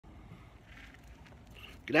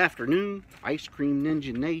Good afternoon, Ice Cream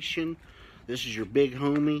Ninja Nation. This is your big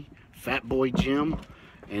homie, Fat Boy Jim,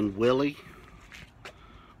 and Willie.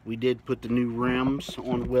 We did put the new rims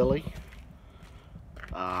on Willie.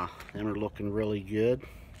 Them are looking really good.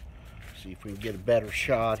 See if we can get a better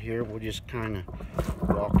shot here. We'll just kind of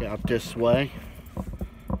walk out this way.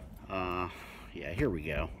 Yeah, here we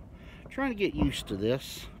go. Trying to get used to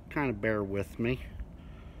this. Kind of bear with me.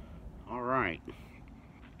 All right.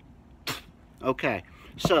 Okay,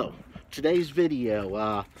 so today's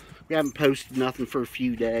video, we haven't posted nothing for a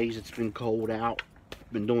few days. It's been cold out.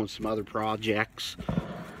 Been doing some other projects.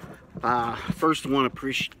 First, I want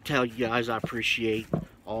to tell you guys I appreciate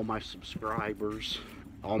all my subscribers,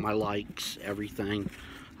 all my likes, everything.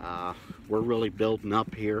 We're really building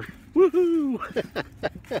up here. Woohoo!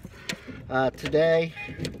 Today,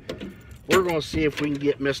 we're going to see if we can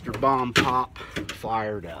get Mr. Bomb Pop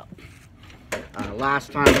fired up.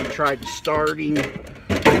 Last time we tried starting,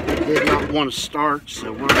 did not want to start,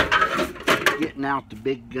 so we're getting out the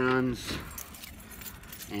big guns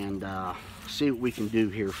and see what we can do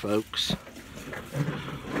here, folks.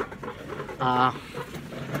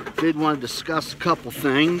 Did want to discuss a couple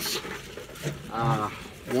things.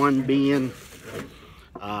 One being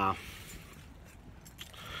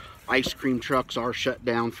ice cream trucks are shut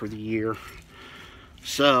down for the year,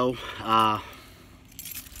 so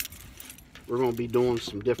we're going to be doing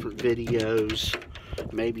some different videos,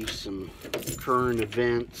 maybe some current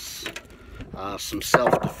events, some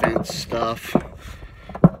self-defense stuff.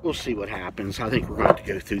 We'll see what happens. I think we're going to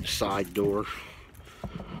go through the side door.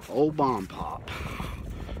 Old Bomb Pop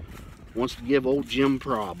wants to give old Jim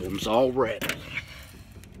problems already.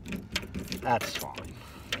 That's fine.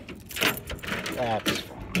 That's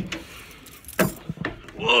fine.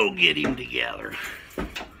 We'll get him together.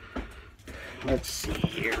 Let's see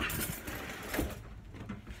here.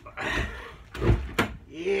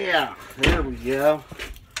 Yeah, there we go.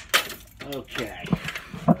 Okay.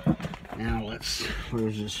 Now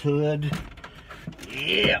where's this hood?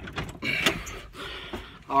 Yep.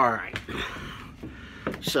 Alright.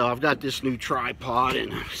 So I've got this new tripod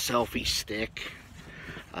and a selfie stick.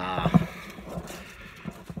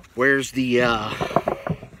 Where's the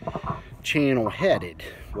channel headed?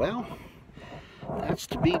 Well, that's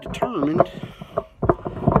to be determined.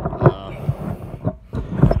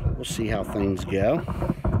 We'll see how things go.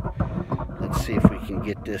 Let's see if we can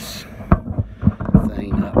get this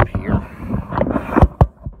thing up here.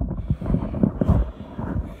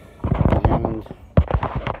 And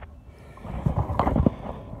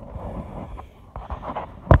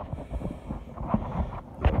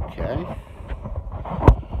okay.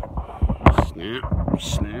 Snap,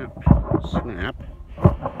 snap, snap.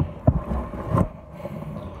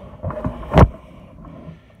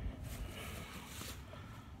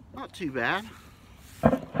 Not too bad.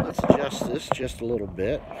 Let's adjust this just a little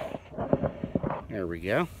bit. There we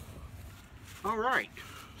go. Alright,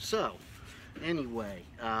 so anyway,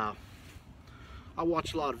 I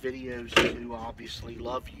watch a lot of videos too, obviously.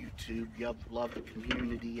 Love YouTube, love the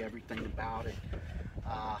community, everything about it.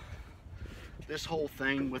 This whole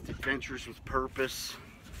thing with Adventures with Purpose,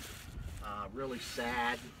 really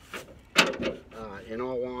sad. In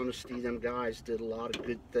all honesty, them guys did a lot of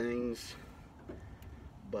good things,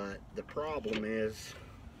 but the problem is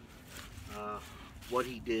what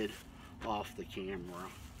he did off the camera.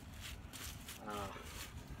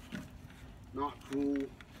 Not cool,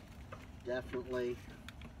 definitely.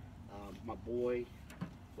 My boy,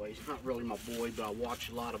 well, he's not really my boy, but I watch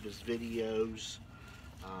a lot of his videos.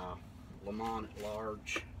 Lamont at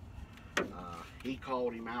Large, he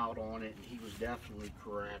called him out on it, and he was definitely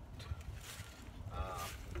correct.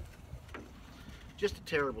 Just a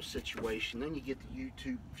terrible situation. Then you get the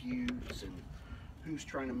YouTube views, and who's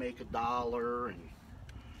trying to make $1, and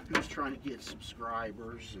who's trying to get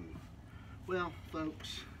subscribers, and well,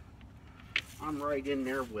 folks, I'm right in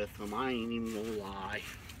there with them. I ain't even gonna lie.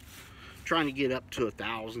 Trying to get up to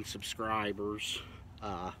 1,000 subscribers,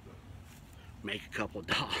 make a couple of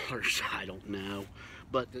dollars, I don't know.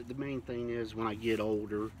 But the main thing is, when I get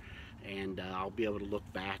older, and I'll be able to look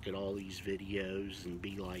back at all these videos and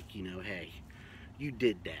be like, you know, hey, you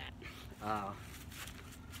did that.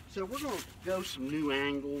 So we're going to go some new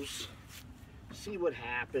angles, see what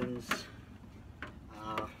happens,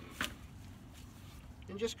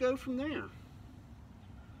 and just go from there.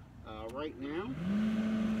 Right now,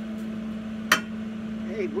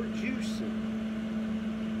 hey, we're juicing.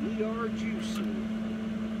 We are juicing.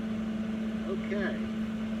 Okay.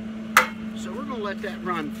 So we're going to let that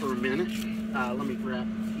run for a minute. Let me grab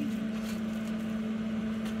the key.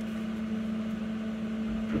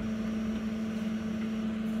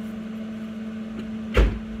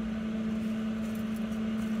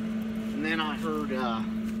 then I heard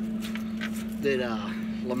that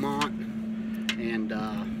Lamont and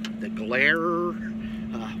the Glare,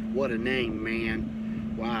 what a name,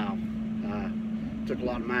 man. Wow. Took a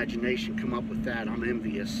lot of imagination to come up with that. I'm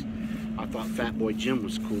envious. I thought Fatboy Jim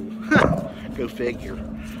was cool. Go figure.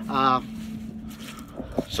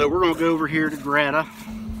 So we're going to go over here to Greta.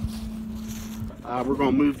 We're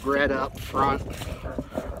going to move Greta up front.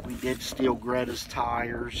 We did steal Greta's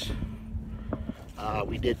tires.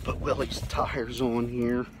 We did put Willie's tires on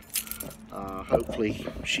here. Hopefully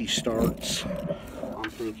she starts. I'm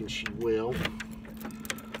thinking she will.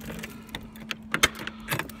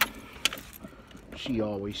 She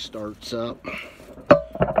always starts up. Let's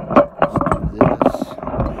do this.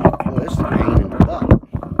 Boy, this is a pain in the butt.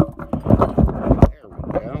 There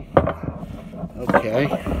we go. Okay.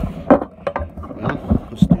 Well,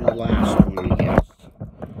 let's do the last one, I guess.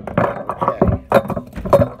 Okay.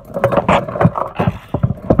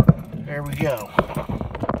 There we go.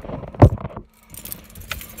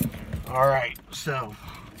 Alright, so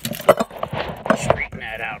straighten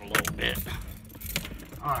that out a little bit.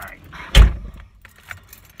 Alright.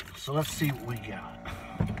 So let's see what we got.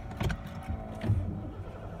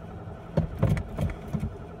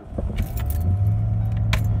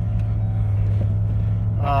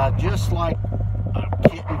 Just like a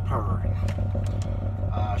kitten purring.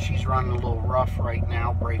 She's running a little rough right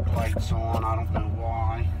now. Brake lights on. I don't know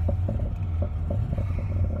why.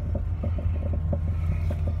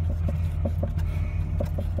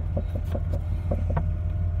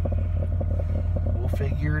 We'll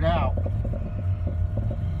figure it out.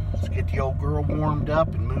 Let's get the old girl warmed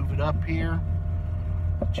up and move it up here.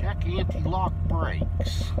 Check anti-lock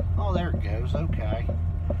brakes. Oh, there it goes. Okay.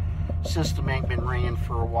 System ain't been ran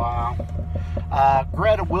for a while.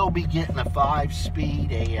 Greta will be getting a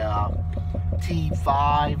 5-speed, a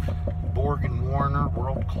T5 Borg & Warner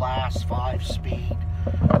World Class 5-speed.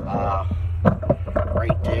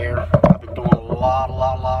 Right there. I've been doing a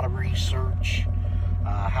lot of research.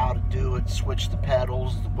 How to do it, switch the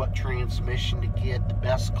pedals, what transmission to get, the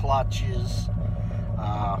best clutches,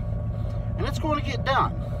 and it's going to get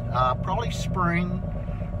done. Probably spring.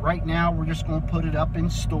 Right now we're just going to put it up in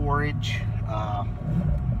storage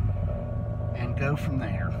and go from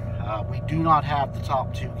there. We do not have the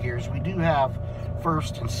top 2 gears. We do have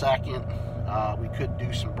first and second. We could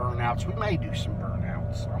do some burnouts. We may do some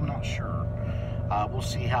burnouts. I'm not sure. We'll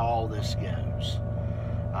see how all this goes.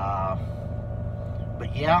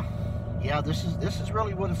 But yeah, this is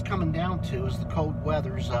really what it's coming down to, is the cold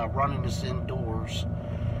weather's running us indoors,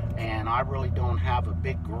 and I really don't have a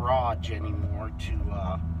big garage anymore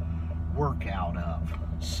to work out of.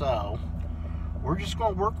 So we're just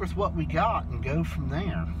going to work with what we got and go from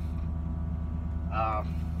there.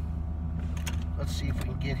 Let's see if we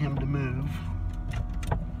can get him to move.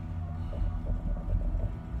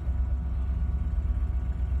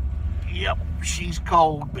 Yep, she's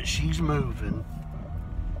cold, but she's moving.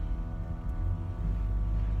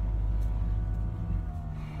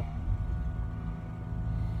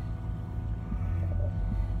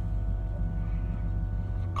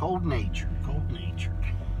 Cold natured, cold natured.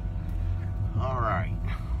 All right.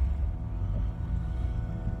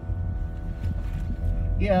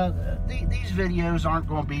 Yeah, these videos aren't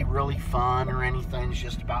going to be really fun or anything. It's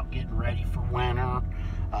just about getting ready for winter,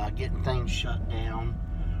 getting things shut down,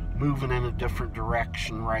 moving in a different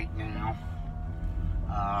direction right now,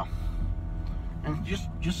 and just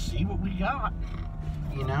see what we got,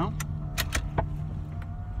 you know.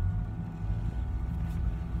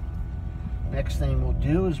 Next thing we'll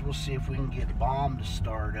do is we'll see if we can get Bomb to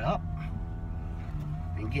start up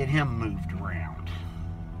and get him moved around.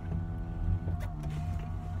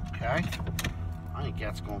 Okay, I think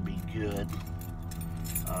that's going to be good.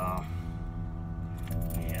 Yeah,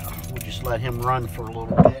 we'll just let him run for a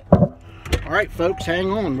little bit. All right, folks,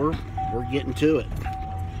 hang on. We're getting to it.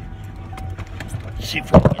 Let's see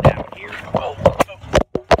if we can get out here.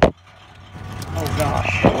 Oh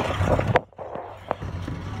gosh.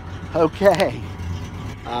 Okay,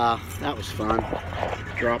 that was fun.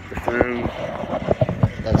 Drop the phone.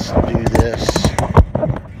 Let's do this.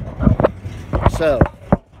 So,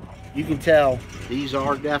 you can tell these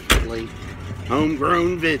are definitely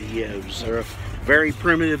homegrown videos. They're very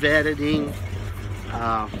primitive editing.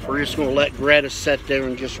 We're just going to let Greta sit there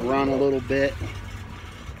and just run a little bit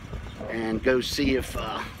and go see if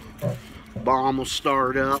Bomb will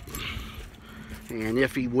start up. And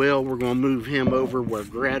if he will, we're going to move him over where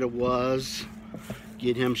Greta was,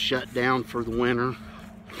 get him shut down for the winter.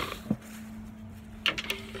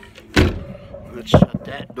 Let's shut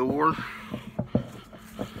that door.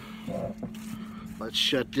 Let's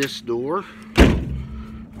shut this door.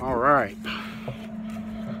 Alright.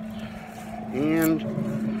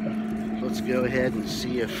 And let's go ahead and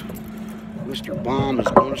see if Mr. Baum is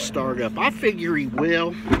going to start up. I figure he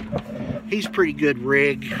will. He's pretty good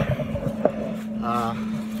rig.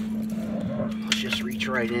 Let's just reach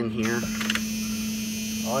right in here.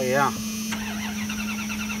 Oh yeah.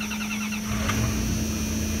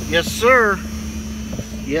 Yes sir.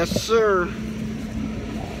 Yes sir.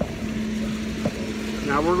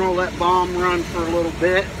 Now we're going to let Baum run for a little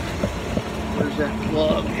bit. Where's that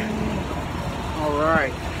plug?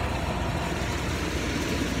 Alright.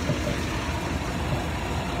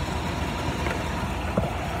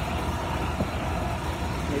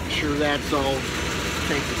 Make sure that's all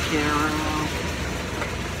taken care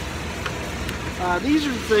of. These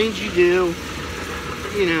are the things you do,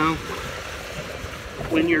 you know,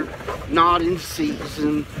 when you're not in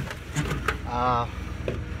season.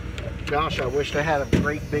 Gosh, I wished I had a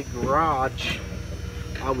great big garage.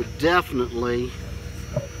 I would definitely,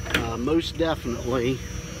 most definitely,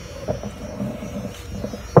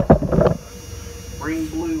 bring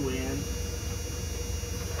Blue in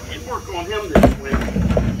and work on him this winter.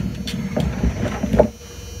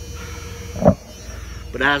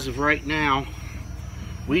 But as of right now,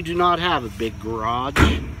 we do not have a big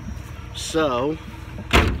garage, so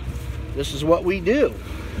this is what we do.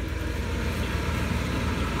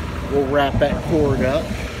 We'll wrap that cord up,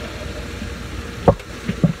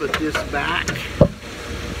 put this back.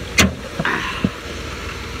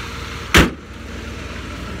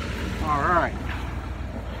 All right.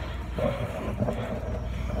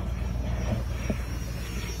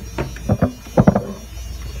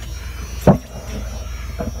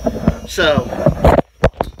 So,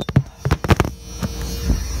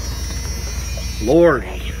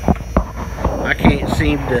 Lordy, I can't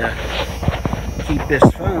seem to keep this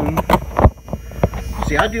phone.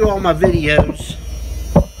 See, I do all my videos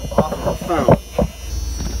off of the phone.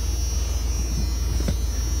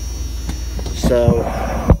 So,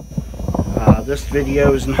 this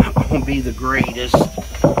video is not going to be the greatest,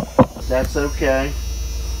 but that's okay.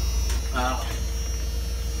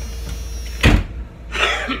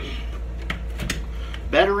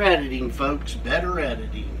 Better editing, folks, better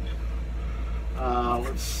editing.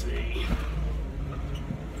 Let's see.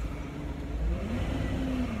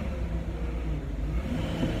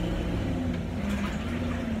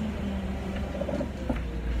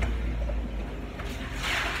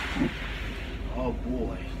 Oh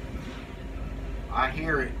boy, I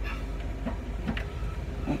hear it.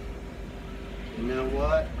 You know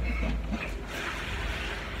what?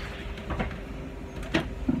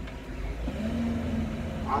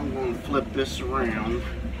 I'm going to flip this around.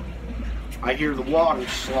 I hear the water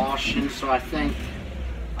sloshing, so I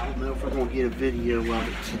don't know if we're going to get a video of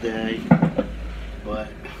it today, but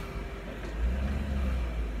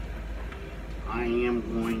I am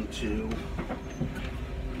going to.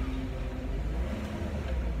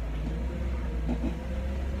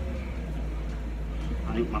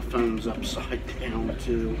 I think my phone's upside down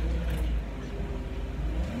too.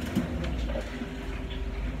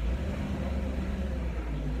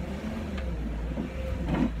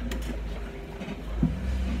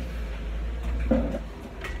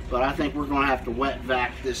 But I think we're going to have to wet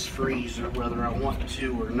vac this freezer whether I want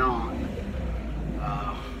to or not.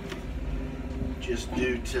 Just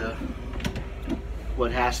due to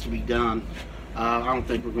what has to be done. I don't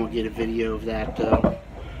think we're going to get a video of that though.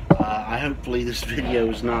 Hopefully this video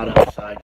is not upside